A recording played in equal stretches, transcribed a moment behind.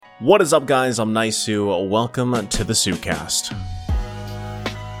What is up, guys? I'm Naisou. Welcome to the Soufcast,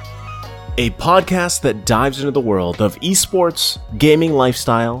 a podcast that dives into the world of esports, gaming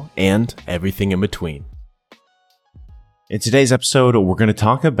lifestyle, and everything in between. In today's episode, we're going to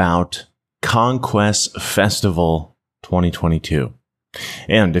talk about CONQuest Festival 2022.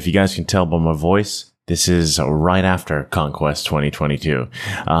 And if you guys can tell by my voice, this is right after CONQuest 2022.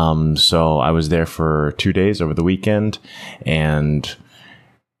 So I was there for 2 days over the weekend, and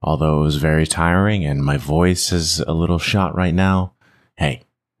although it was very tiring and my voice is a little shot right now, hey,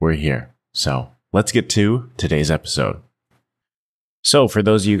 we're here. So let's get to today's episode. So for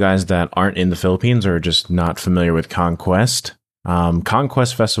those of you guys that aren't in the Philippines or just not familiar with CONQuest,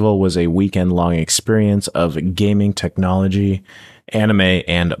 CONQuest Festival was a weekend-long experience of gaming technology, anime,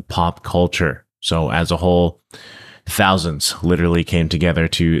 and pop culture. So as a whole, thousands literally came together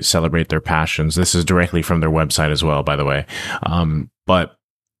to celebrate their passions. This is directly from their website as well, by the way. But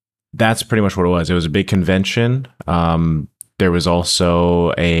that's pretty much what it was. It was a big convention. There was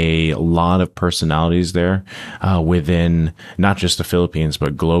also a lot of personalities there within not just the Philippines,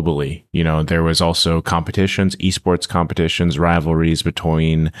 but globally. You know, there was also competitions, esports competitions, rivalries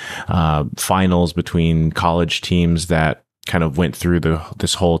between finals between college teams that kind of went through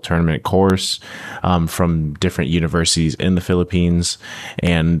this whole tournament course from different universities in the Philippines.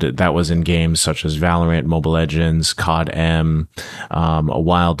 And that was in games such as Valorant, Mobile Legends, COD M, a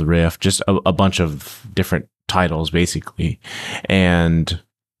Wild Rift, just a bunch of different titles, basically. And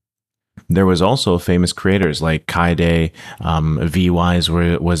there was also famous creators like Kaide, V-Wise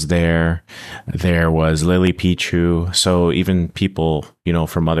was there. There was Lily Pichu. So even people, you know,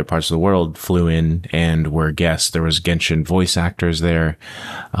 from other parts of the world flew in and were guests. There was Genshin voice actors there.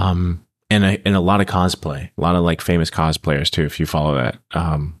 And a lot of cosplay, a lot of like famous cosplayers too, if you follow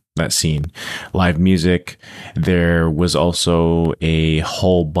that scene. Live music. There was also a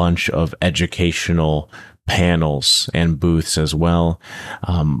whole bunch of educational panels and booths as well.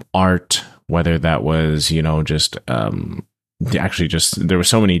 Art, whether that was, you know, just there were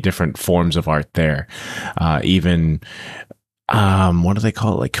so many different forms of art there. Even what do they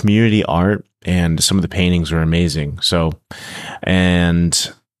call it? Like community art, and some of the paintings were amazing. So,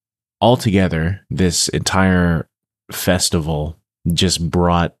 and altogether, this entire festival just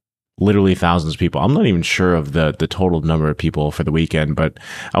brought literally thousands of people. I'm not even sure of the total number of people for the weekend, but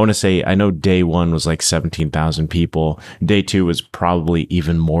I want to say, I know day one was like 17,000 people. Day two was probably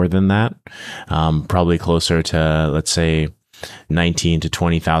even more than that. Probably closer to, let's say, 19 to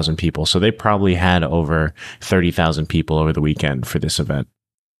 20,000 people. So they probably had over 30,000 people over the weekend for this event,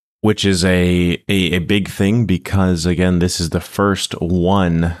 which is a big thing because, again, this is the first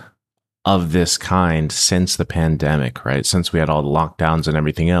one of this kind since the pandemic, right? Since we had all the lockdowns and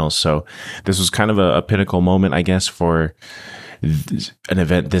everything else. So this was kind of a pinnacle moment, I guess, for an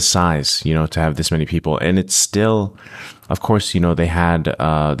event this size, you know, to have this many people. And it's still, of course, you know, they had,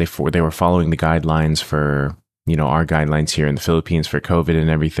 they were following the guidelines for, you know, our guidelines here in the Philippines for COVID and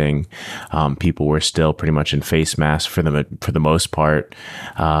everything. People were still pretty much in face masks for the most part.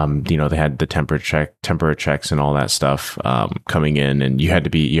 You know, they had the temperature checks and all that stuff coming in, and you had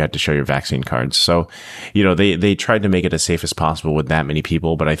to show your vaccine cards. So, you know, they tried to make it as safe as possible with that many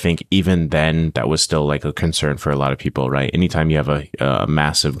people. But I think even then, that was still like a concern for a lot of people, right? Anytime you have a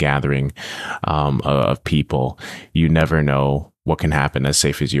massive gathering of people, you never know what can happen as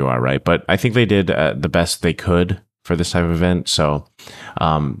safe as you are, right? But I think they did the best they could for this type of event. So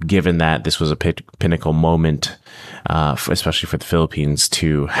given that this was a pinnacle moment, especially for the Philippines,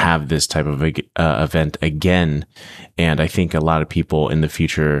 to have this type of event again, and I think a lot of people in the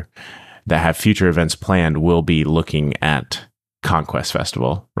future that have future events planned will be looking at CONQuest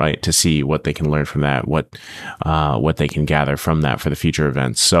Festival, right, to see what they can learn from that, what they can gather from that for the future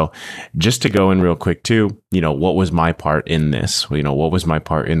events. So just to go in real quick too, you know, what was my part in this? You know, what was my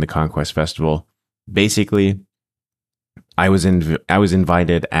part in the CONQuest Festival? Basically, I was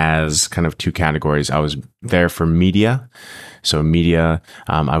invited as kind of two categories. I was there for media. So media,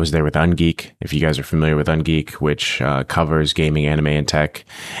 I was there with Ungeek, if you guys are familiar with Ungeek, which covers gaming, anime, and tech.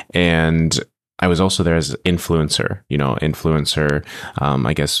 And I was also there as influencer,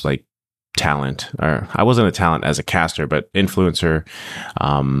 I guess like talent, or I wasn't a talent as a caster, but influencer,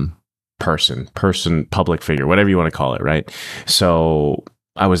 person, public figure, whatever you want to call it. Right. So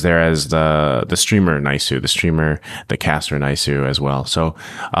I was there as the streamer Naisou, the caster Naisou as well. So,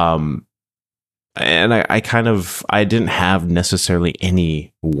 and I didn't have necessarily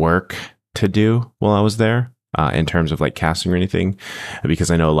any work to do while I was there. In terms of like casting or anything,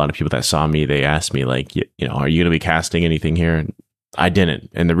 because I know a lot of people that saw me, they asked me like, you know, are you going to be casting anything here? I didn't.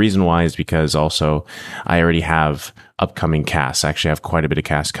 And the reason why is because also I already have upcoming casts. I actually have quite a bit of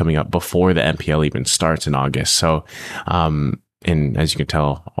casts coming up before the MPL even starts in August. So, and as you can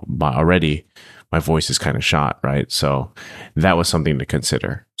tell already, my voice is kind of shot, right? So that was something to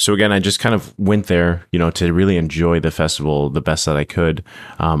consider. So again, I just kind of went there, to really enjoy the festival the best that I could.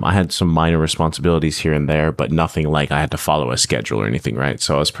 I had some minor responsibilities here and there, but nothing like I had to follow a schedule or anything, right?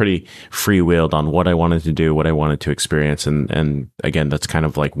 So I was pretty freewheeled on what I wanted to do, what I wanted to experience. And again, that's kind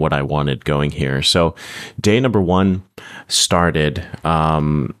of like what I wanted going here. So day number 1 started,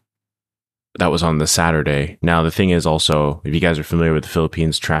 that was on the Saturday. Now, the thing is also, if you guys are familiar with the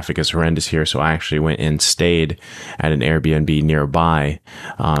Philippines, traffic is horrendous here. So I actually went and stayed at an Airbnb nearby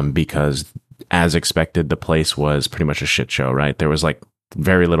because, as expected, the place was pretty much a shit show, right? There was like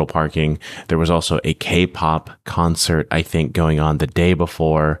very little parking. There was also a K-pop concert, I think, going on the day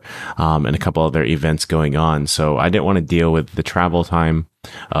before, and a couple other events going on. So I didn't want to deal with the travel time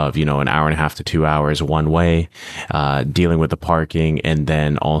of, an hour and a half to 2 hours one way, dealing with the parking, and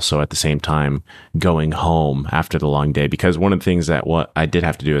then also at the same time going home after the long day. Because one of the things that what I did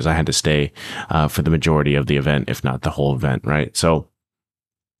have to do is I had to stay for the majority of the event, if not the whole event, right? So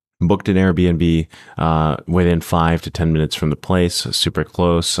booked an Airbnb within 5 to 10 minutes from the place, super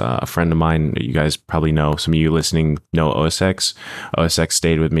close. A friend of mine, you guys probably know, some of you listening know OSX. OSX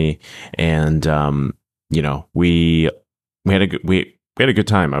stayed with me, and we had a good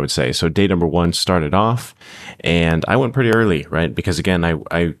time, I would say. So day number 1 started off, and I went pretty early, right? Because again,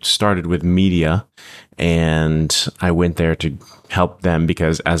 I started with media, and I went there to help them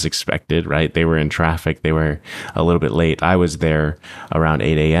because, as expected, right, they were in traffic. They were a little bit late. I was there around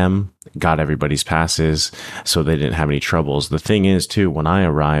 8 a.m., got everybody's passes, so they didn't have any troubles. The thing is, too, when I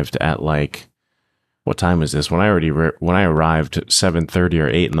arrived at what time was this? When I arrived 7:30 or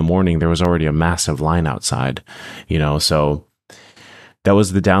 8 in the morning, there was already a massive line outside, so that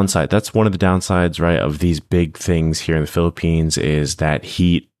was the downside. That's one of the downsides, right, of these big things here in the Philippines, is that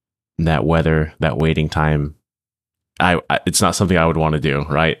heat, that weather, that waiting time. It's not something I would want to do,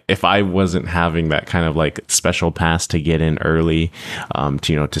 right? If I wasn't having that kind of like special pass to get in early,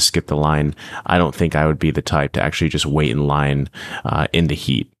 to skip the line, I don't think I would be the type to actually just wait in line in the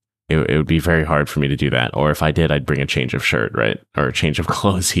heat. It would be very hard for me to do that. Or if I did, I'd bring a change of shirt, right? Or a change of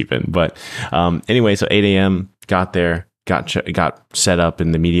clothes even. But anyway, so 8 a.m., got there, got set up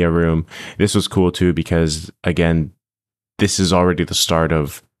in the media room. This was cool too, because again, this is already the start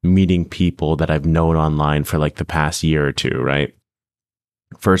of meeting people that I've known online for like the past year or two, right?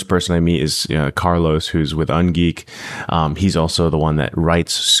 First person I meet is Carlos, who's with Ungeek. He's also the one that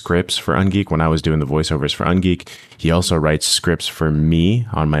writes scripts for Ungeek. When I was doing the voiceovers for Ungeek, he also writes scripts for me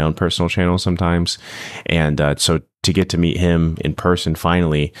on my own personal channel sometimes. And so to get to meet him in person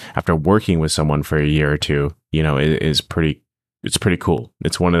finally, after working with someone for a year or two, it's pretty cool.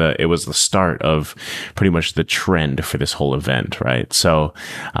 It was the start of pretty much the trend for this whole event, right? So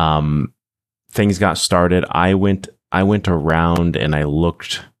things got started. I went around and I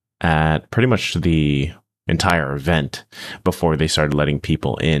looked at pretty much the entire event before they started letting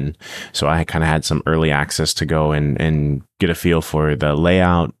people in. So I kind of had some early access to go and get a feel for the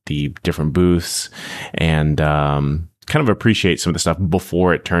layout, the different booths, and kind of appreciate some of the stuff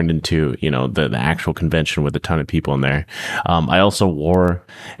before it turned into, the actual convention with a ton of people in there. I also wore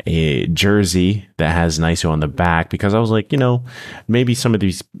a jersey that has Naisou on the back because I was like, maybe some of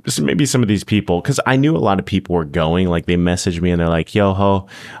these people, because I knew a lot of people were going, like they messaged me and they're like, yo,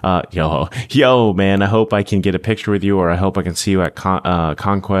 man, I hope I can get a picture with you, or I hope I can see you at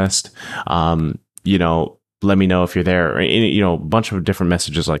CONQuest. Let me know if you're there, or, a bunch of different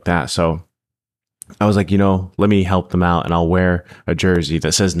messages like that. So I was like, let me help them out, and I'll wear a jersey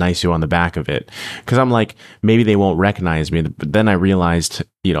that says Naisou on the back of it. Because I'm like, maybe they won't recognize me. But then I realized,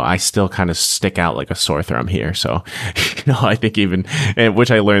 I still kind of stick out like a sore thumb here. So, I think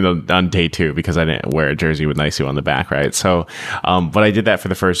which I learned on day 2 because I didn't wear a jersey with Naisou on the back, right? So, but I did that for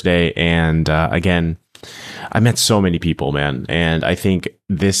the first day. And again, I met so many people, man. And I think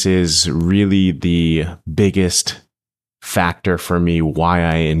this is really the biggest factor for me why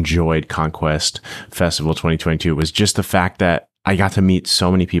I enjoyed CONQuest Festival 2022 was just the fact that I got to meet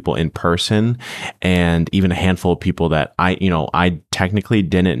so many people in person, and even a handful of people that I technically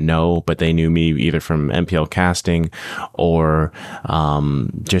didn't know, but they knew me either from MPL casting or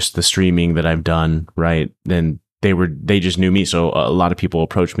just the streaming that I've done, right? Then they just knew me. So a lot of people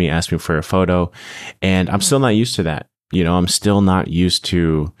approached me, asked me for a photo, and I'm still not used to that. I'm still not used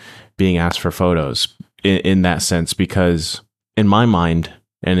to being asked for photos in that sense, because in my mind,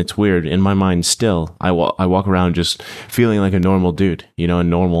 And it's weird in my mind still. I walk around just feeling like a normal dude, you know, a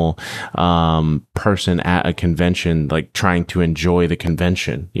normal person at a convention, like trying to enjoy the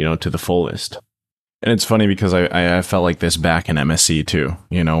convention, you know, to the fullest. And it's funny because I felt like this back in MSC too,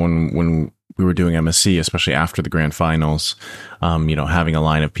 you know, when we were doing MSC, especially after the grand finals, you know, having a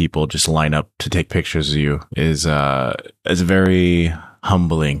line of people just line up to take pictures of you is very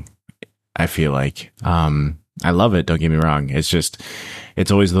humbling. I feel like, I love it. Don't get me wrong.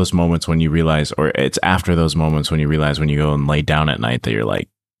 It's always those moments when you realize, or it's after those moments when you realize when you go and lay down at night that you're like,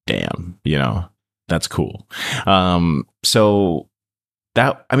 damn, you know, that's cool. So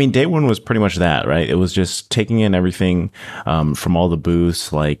that, I mean, day one was pretty much that, right? It was just taking in everything, from all the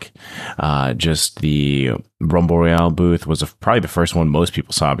booths, like, just the Rumble Royale booth was probably the first one most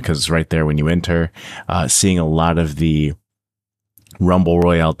people saw because it's right there when you enter, seeing a lot of the Rumble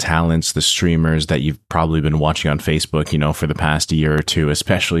Royale talents, the streamers that you've probably been watching on Facebook, you know, for the past year or two,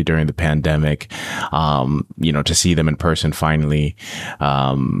 especially during the pandemic, you know, to see them in person finally.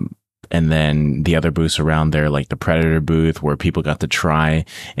 And then the other booths around there, like the Predator booth where people got to try.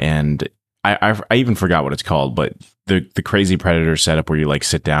 And I even forgot what it's called, but the crazy Predator setup where you like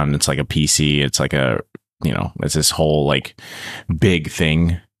sit down and it's like a PC. It's like you know, it's this whole like big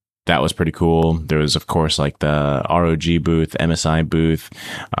thing. That was pretty cool. There was, of course, like the ROG booth, MSI booth,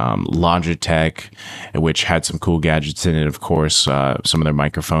 Logitech, which had some cool gadgets in it. Of course, some of their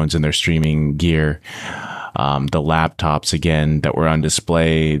microphones and their streaming gear. The laptops, again, that were on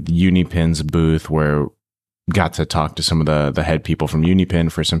display. The Unipin's booth, where got to talk to some of the head people from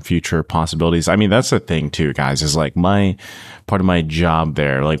Unipin for some future possibilities. I mean, that's the thing too, guys, is like part of my job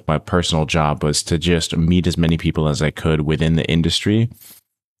there, like my personal job, was to just meet as many people as I could within the industry.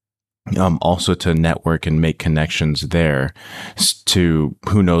 Also to network and make connections there to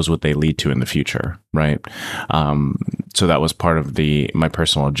who knows what they lead to in the future, right? So that was part of my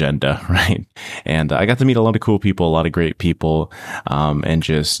personal agenda, right? And I got to meet a lot of cool people, a lot of great people, and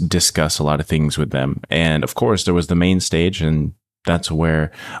just discuss a lot of things with them. And of course, there was the main stage, and that's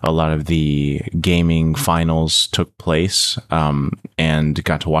where a lot of the gaming finals took place, and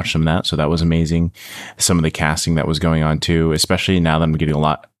got to watch some of that. So that was amazing. Some of the casting that was going on too, especially now that I'm getting a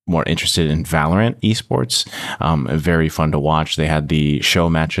lot more interested in Valorant esports. Very fun to watch. They had the show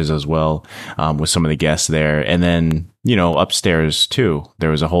matches as well, with some of the guests there. And then, you know, upstairs too, there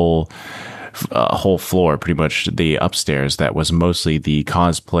was a whole floor, pretty much the upstairs, that was mostly the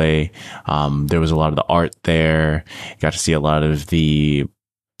cosplay. There was a lot of the art there. Got to see a lot of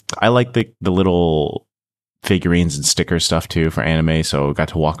I like the little figurines and sticker stuff too for anime, so got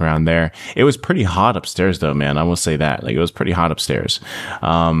to walk around there. It was pretty hot upstairs though, man. I will say that, like, it was pretty hot upstairs.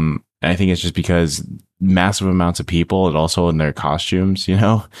 I think it's just because massive amounts of people, and also in their costumes, you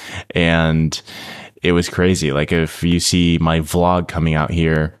know, and it was crazy. Like, if you see my vlog coming out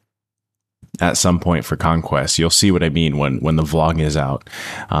here at some point for CONQuest, you'll see what I mean when the vlog is out,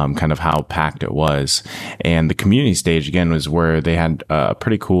 kind of how packed it was. And the community stage, again, was where they had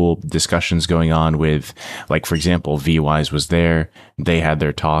pretty cool discussions going on with, like, for example, VWise was there. They had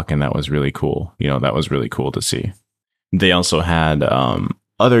their talk, and that was really cool. You know, that was really cool to see. They also had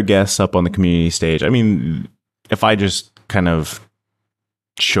other guests up on the community stage. I mean, if I just kind of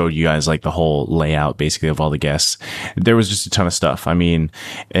showed you guys like the whole layout basically of all the guests, there was just a ton of stuff. I mean,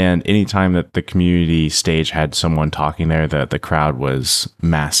 and anytime that the community stage had someone talking there, the crowd was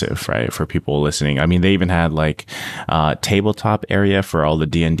massive, right, for people listening. I mean, they even had like tabletop area for all the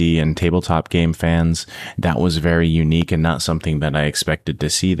D&D and tabletop game fans. That was very unique and not something that I expected to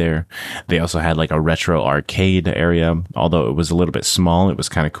see there. They also had like a retro arcade area, although it was a little bit small. It was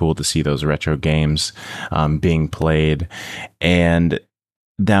kind of cool to see those retro games being played. And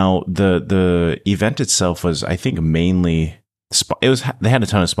now, the event itself was, I think, mainly they had a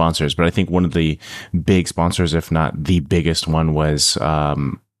ton of sponsors, but I think one of the big sponsors, if not the biggest one, was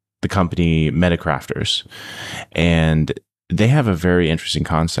the company Metacrafters. And they have a very interesting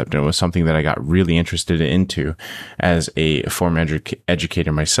concept, and it was something that I got really interested into as a former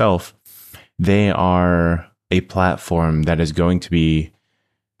educator myself. They are a platform that is going to be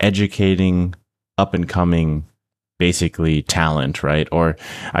educating up and coming, basically, talent, right? Or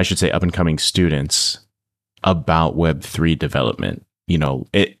I should say up and coming students about Web3 development. You know,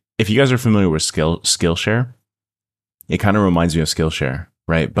 if you guys are familiar with Skillshare, it kind of reminds me of Skillshare,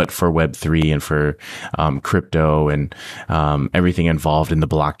 right? But for Web3 and for crypto and everything involved in the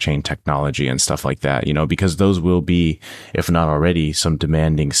blockchain technology and stuff like that, you know, because those will be, if not already, some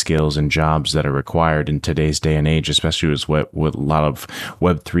demanding skills and jobs that are required in today's day and age, especially with a lot of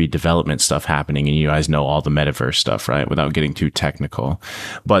Web3 development stuff happening. And you guys know all the metaverse stuff, right? Without getting too technical.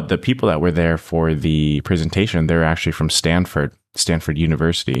 But the people that were there for the presentation, they're actually from Stanford. Stanford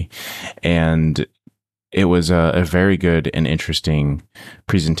University. And it was a very good and interesting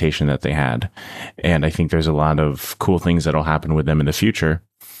presentation that they had. And I think there's a lot of cool things that'll happen with them in the future.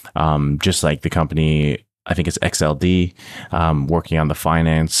 Just like the company, I think it's XLD, working on the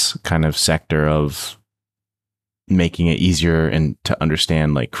finance kind of sector of making it easier and to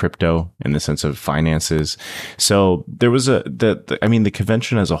understand like crypto in the sense of finances. So there was the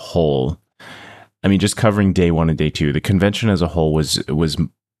convention as a whole, just covering day one and day two, the convention as a whole was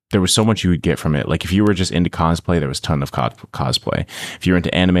there was so much you would get from it. Like if you were just into cosplay, there was a ton of cosplay. If you were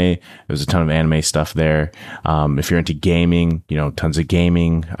into anime, there was a ton of anime stuff there. If you're into gaming, tons of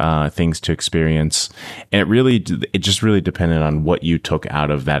gaming things to experience. And it just really depended on what you took out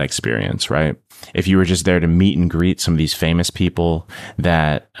of that experience, right? If you were just there to meet and greet some of these famous people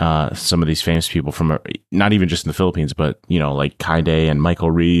from not even just in the Philippines, but like Kaide and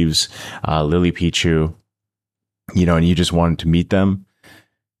Michael Reeves, Lily Pichu, and you just wanted to meet them,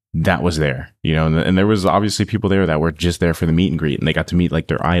 that was there, and there was obviously people there that were just there for the meet and greet, and they got to meet like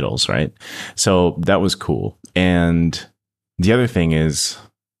their idols, right? So that was cool. And the other thing is,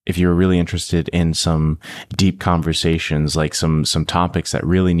 if you were really interested in some deep conversations, like some topics that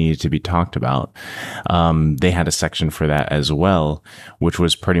really needed to be talked about, they had a section for that as well, which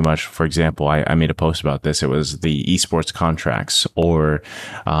was pretty much, for example, I made a post about this. It was the esports contracts or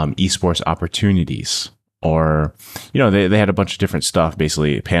esports opportunities. Or, they had a bunch of different stuff,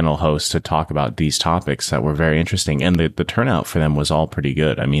 basically panel hosts to talk about these topics that were very interesting. And the turnout for them was all pretty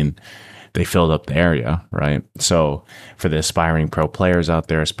good. They filled up the area, right? So for the aspiring pro players out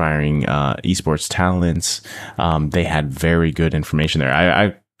there, aspiring esports talents, they had very good information there.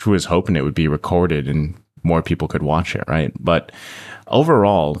 I was hoping it would be recorded and more people could watch it, right? But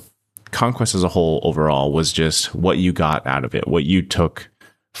overall, CONQuest as a whole overall was just what you got out of it, what you took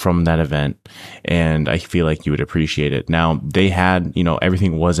from that event, and I feel like you would appreciate it. Now, they had,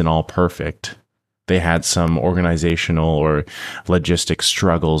 everything wasn't all perfect. They had some organizational or logistic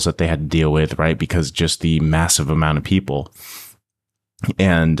struggles that they had to deal with, right? Because just the massive amount of people.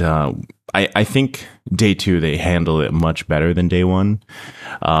 And I think day two, they handled it much better than day one.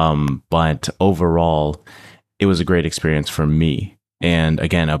 But overall, it was a great experience for me. And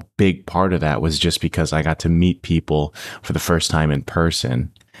again, a big part of that was just because I got to meet people for the first time in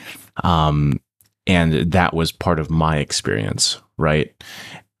person. And that was part of my experience, right?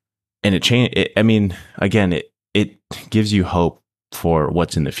 And it changed. It gives you hope for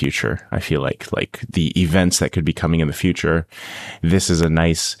what's in the future. I feel like the events that could be coming in the future, this is a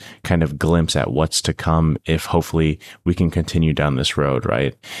nice kind of glimpse at what's to come if hopefully we can continue down this road,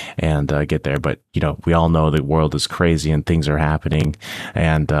 right? And get there. But, we all know the world is crazy and things are happening.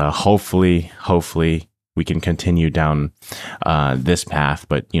 And hopefully we can continue down this path.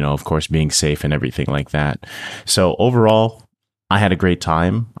 But, of course, being safe and everything like that. So overall, I had a great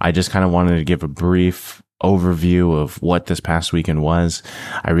time. I just kind of wanted to give a brief overview of what this past weekend was.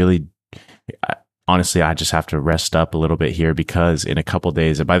 Honestly, I just have to rest up a little bit here because in a couple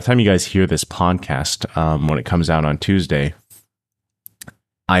days, by the time you guys hear this podcast, when it comes out on Tuesday,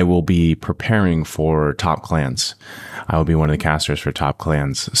 I will be preparing for Top Clans. I will be one of the casters for Top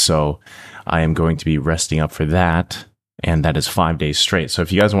Clans. So I am going to be resting up for that. And that is 5 days straight. So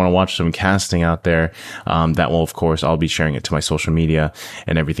if you guys want to watch some casting out there, that will, of course, I'll be sharing it to my social media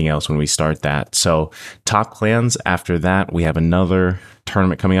and everything else when we start that. So Top Clans, after that, we have another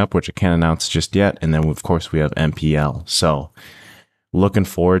tournament coming up, which I can't announce just yet. And then, of course, we have MPL. So looking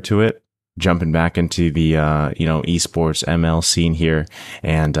forward to it. Jumping back into the, esports ML scene here.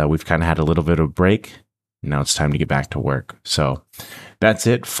 And we've kind of had a little bit of a break. Now it's time to get back to work. So that's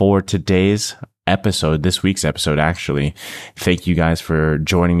it for today's episode, this week's episode, actually. Thank you guys for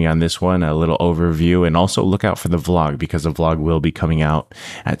joining me on this one, a little overview, and also look out for the vlog because the vlog will be coming out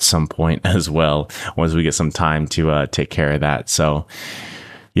at some point as well once we get some time to take care of that. So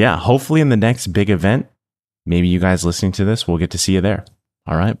yeah, hopefully in the next big event, maybe you guys listening to this, we'll get to see you there.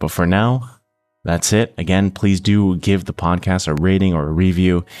 All right. But for now, that's it. Again, please do give the podcast a rating or a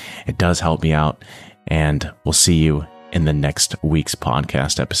review. It does help me out. And we'll see you in the next week's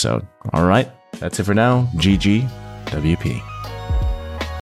podcast episode. All right. That's it for now. GG WP.